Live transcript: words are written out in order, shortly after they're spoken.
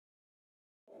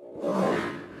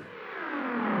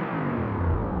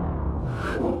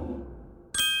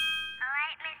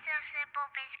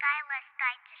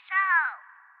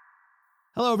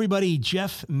Hello, everybody.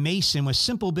 Jeff Mason with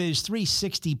Simple Biz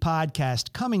 360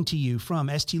 Podcast coming to you from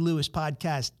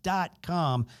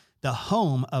stlewispodcast.com, the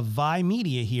home of Vi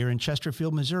Media here in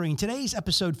Chesterfield, Missouri. And today's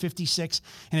episode 56,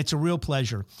 and it's a real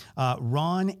pleasure.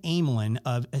 Ron Amelin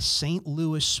of a St.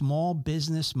 Louis Small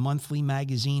Business Monthly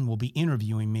magazine will be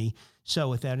interviewing me. So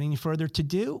without any further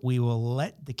ado, we will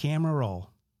let the camera roll.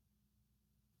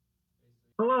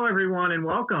 Hello, everyone, and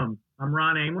welcome. I'm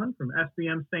Ron Amelin from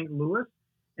SBM St. Louis.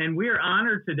 And we are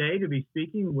honored today to be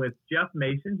speaking with Jeff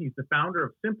Mason. He's the founder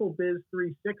of Simple Biz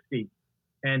 360.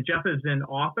 And Jeff is an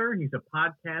author, he's a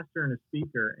podcaster, and a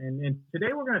speaker. And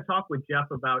today we're going to talk with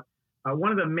Jeff about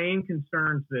one of the main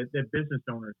concerns that business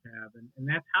owners have, and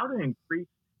that's how to increase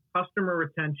customer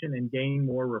retention and gain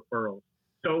more referrals.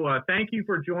 So thank you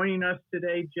for joining us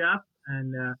today, Jeff,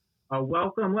 and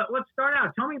welcome. Let's start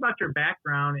out. Tell me about your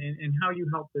background and how you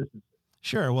help businesses.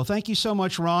 Sure. Well, thank you so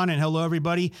much, Ron, and hello,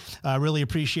 everybody. Really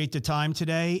appreciate the time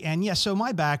today. And yes, so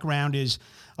my background is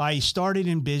I started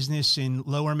in business in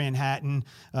Lower Manhattan,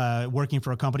 working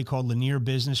for a company called Lanier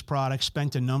Business Products,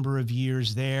 spent a number of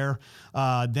years there.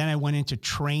 Then I went into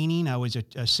training. I was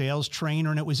a sales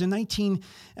trainer, and it was in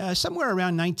somewhere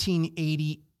around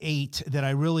 1988 that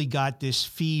I really got this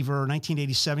fever,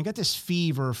 1987, got this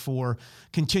fever for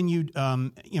continued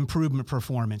improvement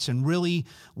performance, and really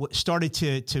started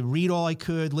to read all I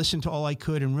could, listen to all I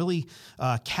could, and really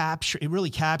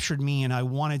captured me. And I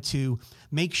wanted to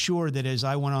make sure that as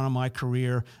I went on in my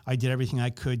career, I did everything I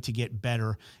could to get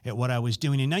better at what I was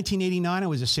doing. In 1989, I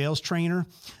was a sales trainer.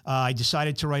 I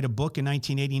decided to write a book in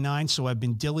 1989, so I've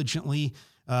been diligently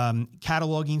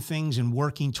cataloging things and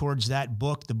working towards that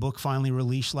book. The book finally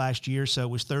released last year, so it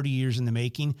was 30 years in the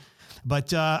making.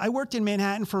 But I worked in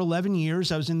Manhattan for 11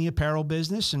 years. I was in the apparel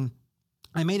business, and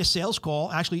I made a sales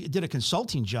call, actually did a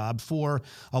consulting job for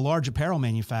a large apparel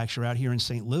manufacturer out here in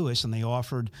St. Louis, and they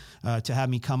offered to have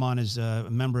me come on as a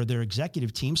member of their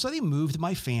executive team. So they moved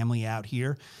my family out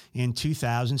here in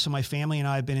 2000. So my family and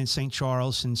I have been in St.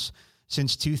 Charles since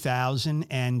 2000,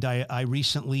 and I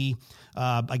recently,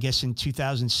 I guess in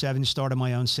 2007, started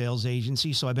my own sales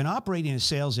agency. So I've been operating a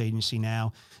sales agency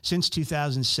now since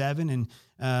 2007, and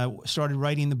started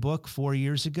writing the book 4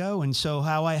 years ago. And so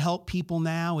how I help people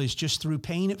now is just through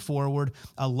paying it forward,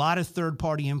 a lot of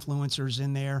third-party influencers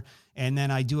in there. And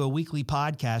then I do a weekly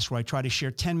podcast where I try to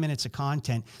share 10 minutes of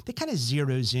content that kind of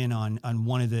zeroes in on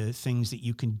one of the things that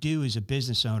you can do as a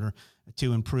business owner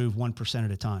to improve 1%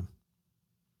 at a time.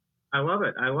 I love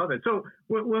it. So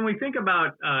when we think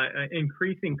about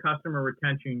increasing customer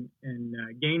retention and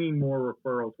gaining more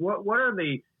referrals, what are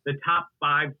the top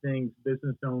 5 things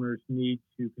business owners need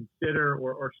to consider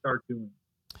or start doing?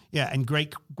 Yeah, and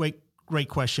great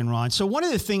question, Ron. So one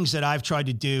of the things that I've tried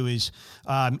to do is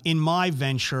in my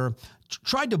venture,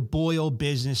 tried to boil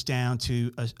business down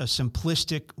to a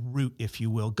simplistic route, if you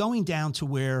will, going down to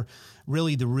where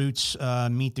really the roots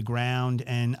meet the ground.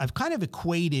 And I've kind of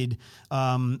equated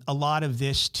a lot of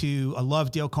this to, I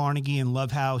love Dale Carnegie and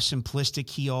love how simplistic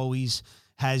he always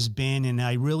has been. And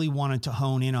I really wanted to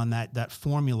hone in on that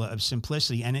formula of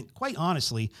simplicity. And quite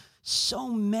honestly, so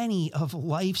many of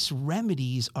life's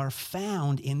remedies are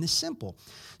found in the simple.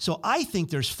 So I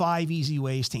think there's 5 easy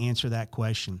ways to answer that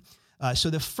question.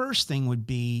 So the first thing would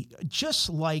be just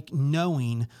like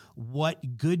knowing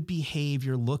what good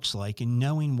behavior looks like and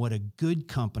knowing what a good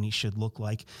company should look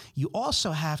like. You also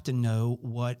have to know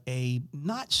what a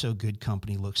not so good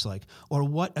company looks like, or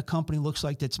what a company looks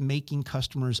like that's making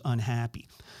customers unhappy.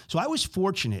 So I was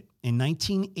fortunate in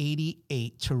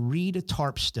 1988 to read a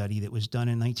TARP study that was done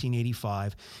in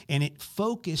 1985, and it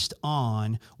focused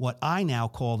on what I now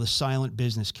call the silent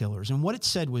business killers. And what it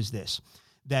said was this: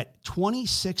 that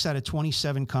 26 out of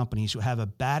 27 companies who have a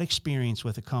bad experience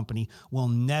with a company will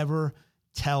never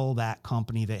tell that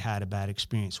company they had a bad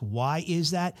experience. Why is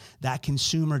that? That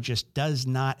consumer just does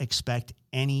not expect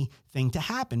anything to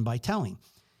happen by telling.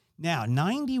 Now,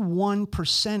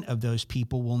 91% of those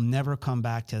people will never come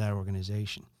back to that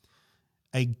organization.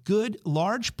 A good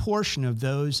large portion of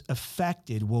those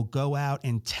affected will go out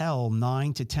and tell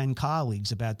 9 to 10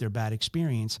 colleagues about their bad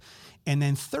experience. And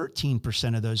then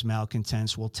 13% of those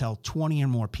malcontents will tell 20 or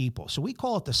more people. So we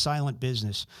call it the silent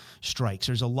business strikes.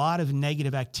 There's a lot of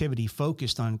negative activity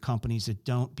focused on companies that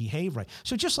don't behave right.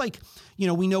 So just like,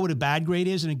 we know what a bad grade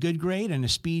is and a good grade and a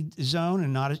speed zone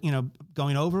and not,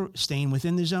 going over, staying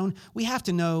within the zone, we have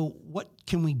to know what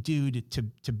can we do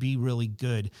to be really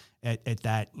good at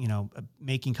that,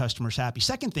 making customers happy.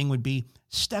 Second thing would be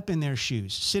step in their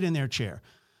shoes, sit in their chair.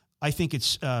 I think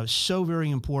it's so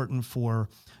very important for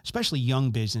especially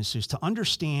young businesses to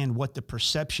understand what the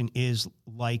perception is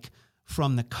like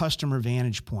from the customer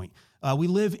vantage point. We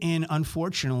live in,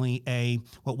 unfortunately,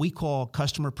 what we call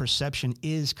customer perception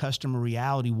is customer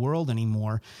reality world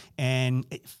anymore. And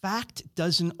fact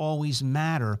doesn't always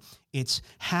matter. It's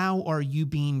how are you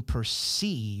being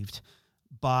perceived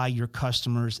by your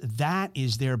customers. That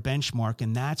is their benchmark,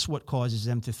 and that's what causes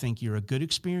them to think you're a good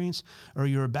experience or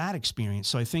you're a bad experience.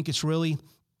 So I think it's really,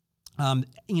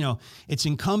 it's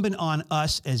incumbent on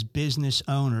us as business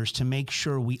owners to make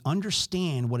sure we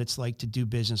understand what it's like to do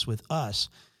business with us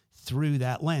through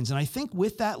that lens. And I think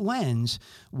with that lens,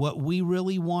 what we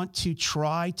really want to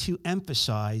try to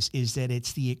emphasize is that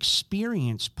it's the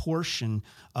experience portion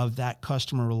of that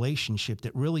customer relationship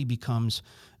that really becomes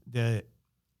the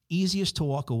easiest to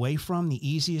walk away from, the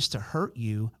easiest to hurt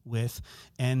you with,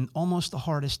 and almost the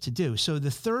hardest to do. So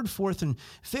the third, fourth, and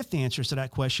fifth answers to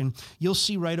that question, you'll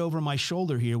see right over my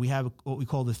shoulder here, we have what we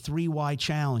call the 3 Why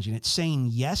challenge, and it's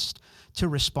saying yes to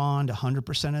respond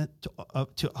 100%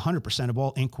 to 100% of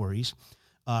all inquiries,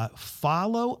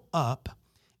 follow up,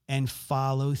 and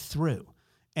follow through.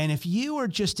 And if you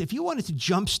wanted to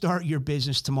jumpstart your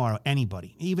business tomorrow,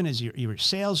 anybody, even as you're a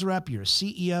sales rep, you're a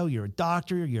CEO, you're a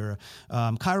doctor, you're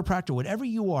a chiropractor, whatever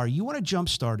you are, you want to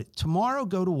jumpstart it. Tomorrow,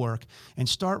 go to work and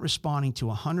start responding to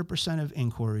 100% of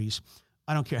inquiries.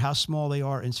 I don't care how small they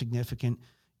are, insignificant.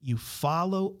 You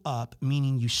follow up,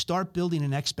 meaning you start building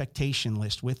an expectation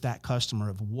list with that customer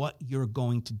of what you're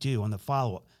going to do on the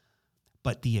follow-up.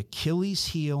 But the Achilles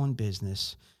heel in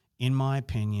business, in my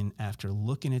opinion, after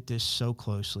looking at this so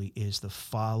closely, is the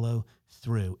follow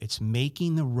through. It's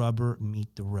making the rubber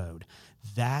meet the road.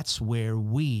 That's where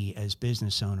we as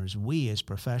business owners, we as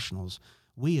professionals,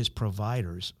 we as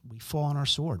providers, we fall on our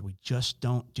sword. We just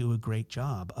don't do a great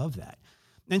job of that.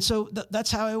 And so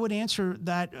that's how I would answer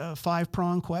that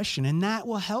 5-prong question. And that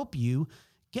will help you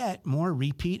get more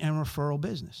repeat and referral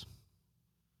business.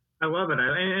 I love it.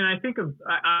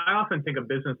 I often think of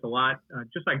business a lot,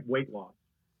 just like weight loss.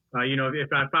 If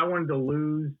I wanted to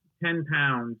lose 10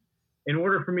 pounds, in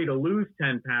order for me to lose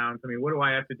 10 pounds, what do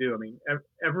I have to do?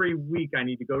 Every week I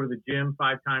need to go to the gym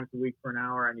 5 times a week for an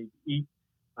hour. I need to eat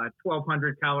a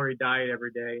 1,200 calorie diet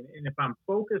every day. And if I'm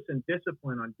focused and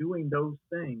disciplined on doing those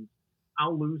things,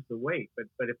 I'll lose the weight.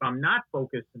 But if I'm not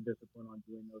focused and disciplined on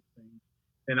doing those things,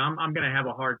 then I'm going to have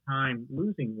a hard time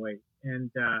losing weight.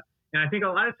 And I think a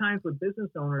lot of times with business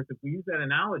owners, if we use that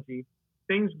analogy,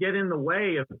 things get in the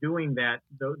way of doing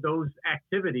those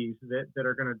activities that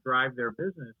are going to drive their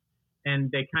business.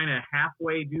 And they kind of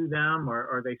halfway do them,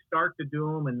 or they start to do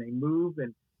them and they move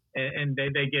and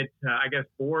they get,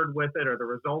 bored with it, or the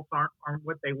results aren't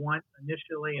what they want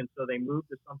initially. And so they move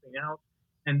to something else.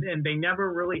 And they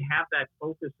never really have that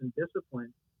focus and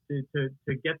discipline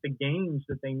to get the gains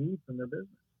that they need from their business.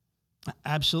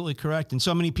 Absolutely correct. And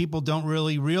so many people don't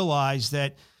really realize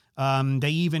that they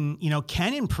even,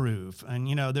 can improve. And,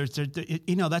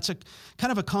 that's a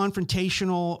kind of a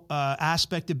confrontational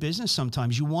aspect of business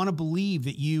sometimes. You want to believe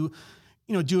that you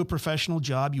do a professional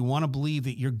job. You want to believe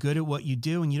that you're good at what you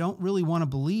do. And you don't really want to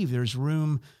believe there's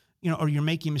room, or you're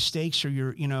making mistakes, or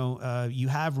you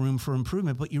have room for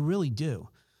improvement, but you really do.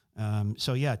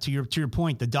 So yeah, to your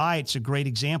point, the diet's a great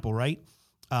example, right?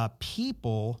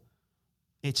 People,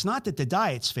 it's not that the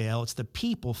diets fail, it's the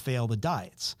people fail the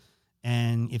diets.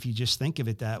 And if you just think of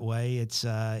it that way, it's,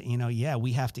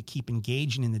 we have to keep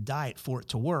engaging in the diet for it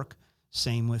to work.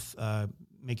 Same with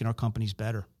making our companies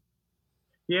better.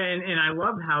 Yeah, and I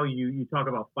love how you talk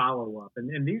about follow-up.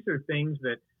 And these are things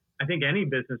that I think any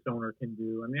business owner can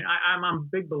do. I'm a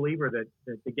big believer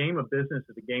that the game of business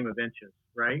is a game of inches,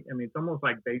 right? It's almost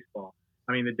like baseball.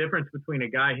 The difference between a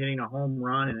guy hitting a home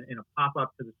run and a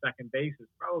pop-up to the second base is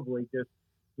probably just,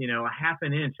 a half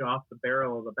an inch off the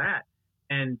barrel of the bat.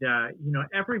 And,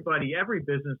 every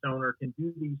business owner can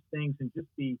do these things and just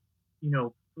be,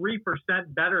 3%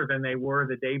 better than they were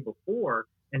the day before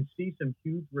and see some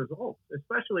huge results,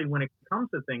 especially when it comes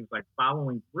to things like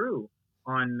following through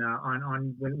on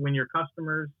when your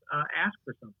customers ask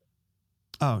for something.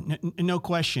 Oh, no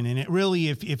question. And it really,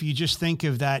 if you just think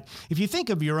of that, if you think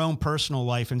of your own personal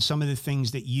life and some of the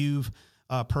things that you've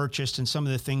purchased and some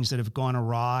of the things that have gone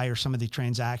awry, or some of the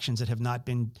transactions that have not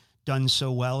been done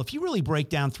so well, if you really break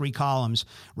down 3 columns,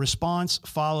 response,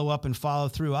 follow up, and follow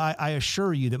through, I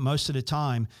assure you that most of the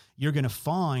time you're going to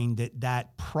find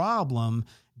that problem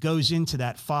goes into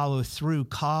that follow through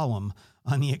column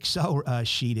on the Excel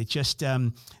sheet. It just,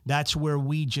 that's where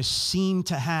we just seem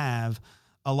to have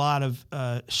a lot of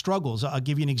struggles. I'll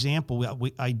give you an example.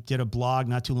 I did a blog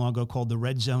not too long ago called The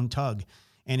Red Zone Tug.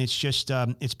 And it's just,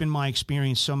 it's been my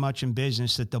experience so much in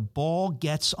business that the ball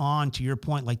gets on, to your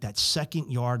point, like that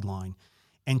second yard line.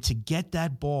 And to get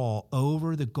that ball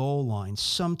over the goal line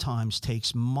sometimes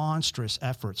takes monstrous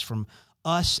efforts from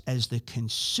us as the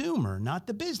consumer, not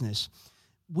the business.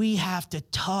 We have to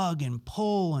tug and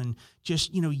pull and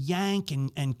just, yank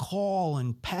and call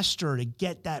and pester to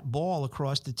get that ball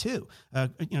across the 2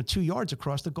 yards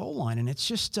across the goal line. And it's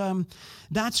just,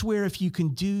 that's where if you can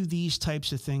do these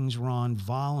types of things, Ron,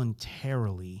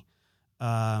 voluntarily,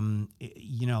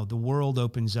 the world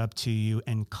opens up to you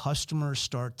and customers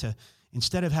start to,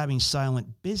 instead of having silent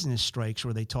business strikes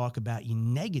where they talk about you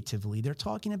negatively, they're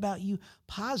talking about you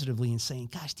positively and saying,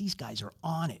 gosh, these guys are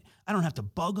on it. I don't have to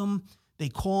bug them. They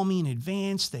call me in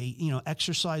advance. They,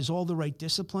 exercise all the right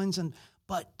disciplines,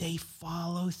 but they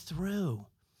follow through.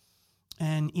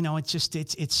 And,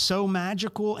 it's so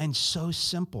magical and so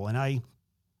simple. And I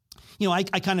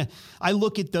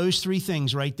look at those three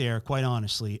things right there, quite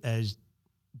honestly, as,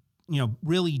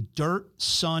 really dirt,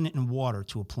 sun, and water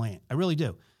to a plant. I really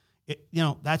do.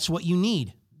 That's what you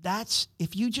need. That's,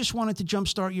 if you just wanted to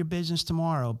jumpstart your business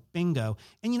tomorrow, bingo.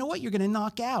 And you know what? You're going to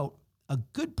knock out a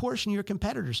good portion of your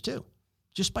competitors too,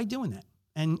 just by doing that.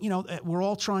 And, we're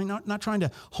all trying, not trying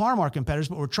to harm our competitors,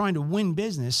 but we're trying to win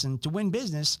business. And to win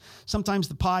business, sometimes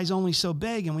the pie's only so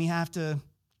big and we have to,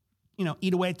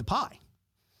 eat away at the pie.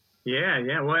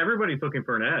 Yeah. Well, everybody's looking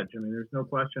for an edge. I mean, there's no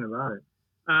question about it.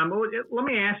 Let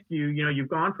me ask you, you've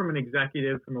gone from an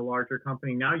executive from a larger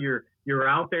company. Now you're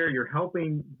out there, you're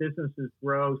helping businesses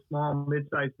grow, small,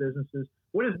 mid-sized businesses.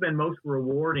 What has been most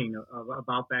rewarding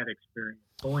about that experience,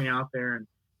 going out there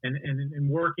and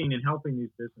working and helping these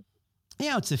businesses?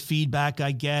 Yeah, it's the feedback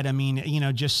I get. I mean,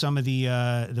 just some of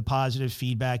the positive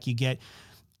feedback you get.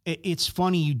 It's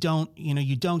funny, you don't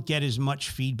get as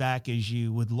much feedback as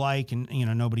you would like, and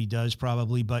nobody does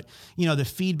probably, but the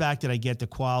feedback that I get, the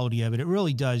quality of it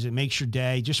really does. It makes your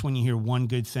day. Just when you hear one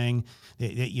good thing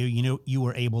that you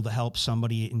were able to help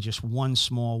somebody in just one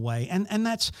small way, and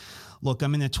that's, look,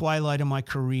 I'm in the twilight of my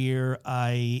career.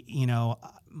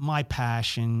 My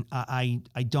passion. I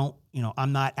don't.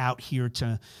 I'm not out here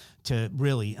to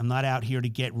really. I'm not out here to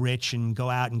get rich and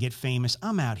go out and get famous.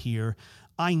 I'm out here.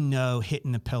 I know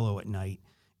hitting the pillow at night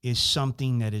is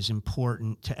something that is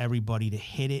important to everybody, to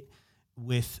hit it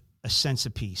with a sense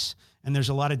of peace. And there's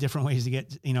a lot of different ways to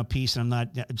get, peace. And I'm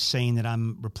not saying that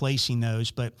I'm replacing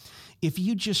those, but if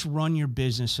you just run your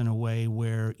business in a way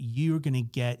where you're going to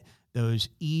get those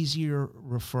easier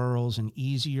referrals and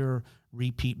easier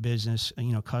repeat business,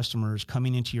 customers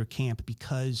coming into your camp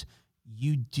because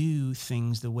you do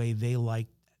things the way they like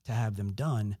to have them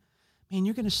done, man,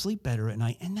 you're going to sleep better at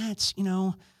night. And that's,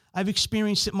 I've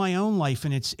experienced it in my own life,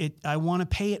 and I want to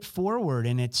pay it forward.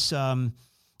 And it's, I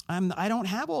don't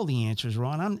have all the answers,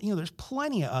 Ron. There's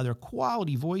plenty of other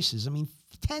quality voices. I mean,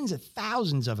 tens of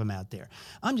thousands of them out there.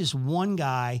 I'm just one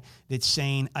guy that's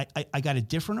saying, I got a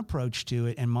different approach to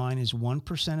it. And mine is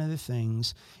 1% of the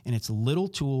things. And it's little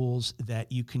tools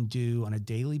that you can do on a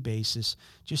daily basis.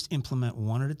 Just implement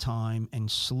one at a time and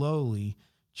slowly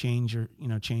change your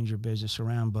business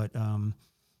around. But,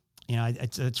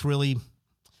 it's really,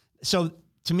 so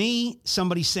to me,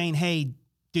 somebody saying, hey,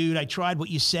 dude, I tried what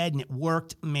you said and it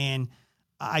worked, man,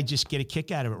 I just get a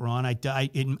kick out of it, Ron.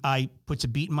 I puts a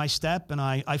beat in my step and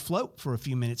I float for a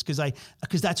few minutes because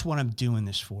that's what I'm doing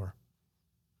this for.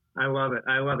 I love it.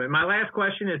 My last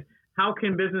question is, how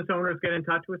can business owners get in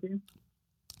touch with you?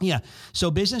 Yeah.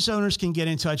 So business owners can get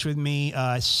in touch with me.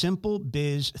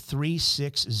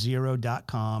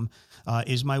 SimpleBiz360.com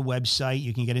is my website.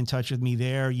 You can get in touch with me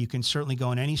there. You can certainly go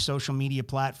on any social media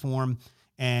platform,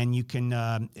 and you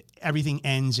can, everything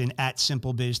ends in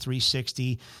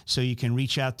 @SimpleBiz360. So you can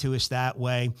reach out to us that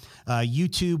way.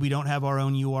 YouTube, we don't have our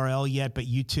own URL yet, but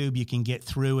YouTube, you can get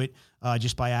through it.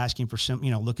 Just by asking for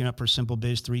looking up for Simple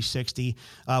Biz 360.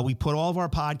 We put all of our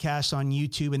podcasts on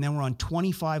YouTube, and then we're on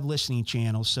 25 listening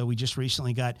channels. So we just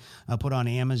recently got put on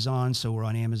Amazon. So we're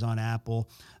on Amazon, Apple,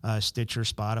 Stitcher,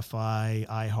 Spotify,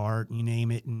 iHeart, you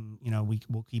name it. And,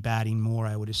 we'll keep adding more,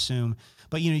 I would assume.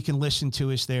 But, you can listen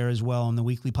to us there as well. And the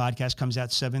weekly podcast comes out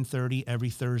 7:30 every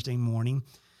Thursday morning.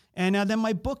 And then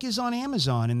my book is on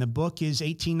Amazon, and the book is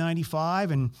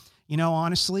 $18.95. And,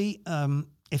 honestly,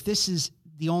 if this is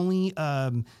the only,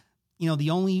 the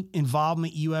only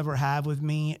involvement you ever have with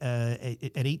me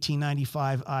at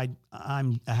 $18.95,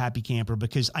 I'm a happy camper,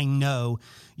 because I know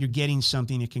you're getting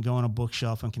something that can go on a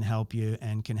bookshelf and can help you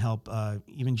and can help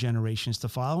even generations to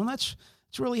follow. And that's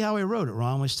really how I wrote it,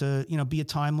 Ron, was to be a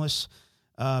timeless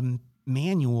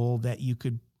manual that you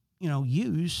could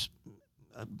use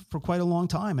for quite a long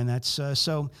time. And that's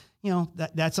so.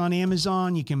 That's on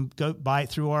Amazon. You can go buy it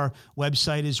through our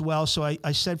website as well. So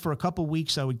I said for a couple of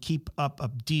weeks I would keep up a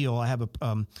deal. I have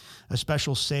a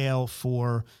special sale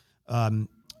for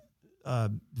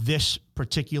this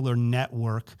particular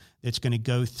network that's going to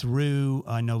go through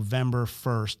November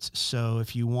 1st. So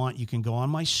if you want, you can go on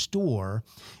my store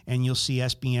and you'll see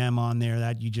SBM on there.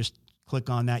 That you just click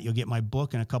on that. You'll get my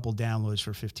book and a couple downloads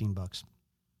for $15.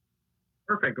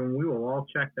 Perfect. And we will all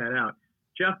check that out.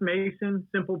 Jeff Mason,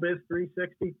 Simple Biz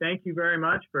 360. Thank you very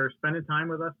much for spending time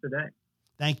with us today.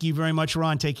 Thank you very much,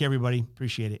 Ron. Take care, everybody.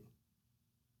 Appreciate it.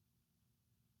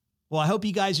 Well, I hope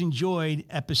you guys enjoyed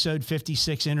episode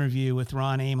 56 interview with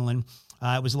Ron Amelin.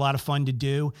 It was a lot of fun to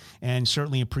do, and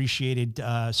certainly appreciated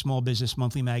Small Business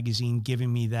Monthly Magazine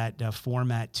giving me that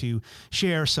format to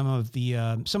share some of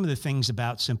the things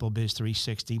about Simple Biz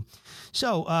 360.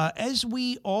 So, as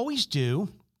we always do,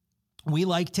 we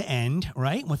like to end,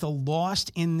 right, with a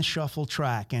Lost in the Shuffle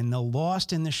track. And the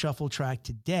Lost in the Shuffle track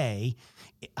today,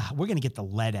 we're going to get the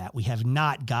lead out. We have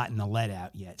not gotten the lead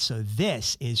out yet. So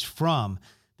this is from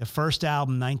the first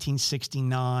album,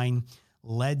 1969,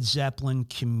 Led Zeppelin,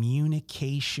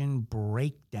 Communication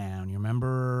Breakdown. You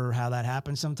remember how that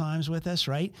happens sometimes with us,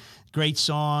 right? Great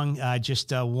song,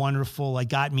 just wonderful. It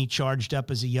got me charged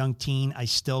up as a young teen. I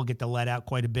still get the lead out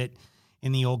quite a bit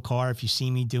in the old car. If you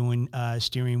see me doing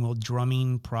steering wheel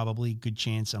drumming, probably good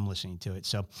chance I'm listening to it.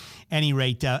 So any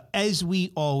rate, as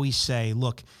we always say,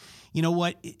 look, you know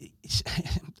what?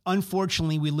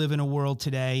 Unfortunately, we live in a world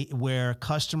today where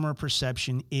customer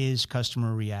perception is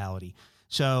customer reality.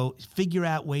 So figure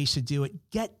out ways to do it.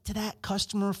 Get to that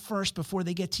customer first before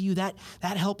they get to you. That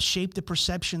helps shape the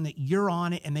perception that you're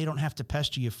on it and they don't have to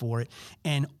pester you for it.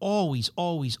 And always,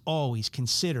 always, always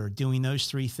consider doing those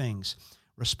three things.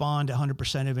 Respond to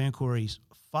 100% of inquiries,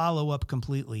 follow up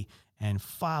completely, and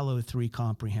follow through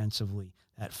comprehensively.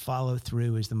 That follow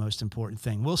through is the most important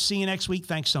thing. We'll see you next week.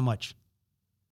 Thanks so much.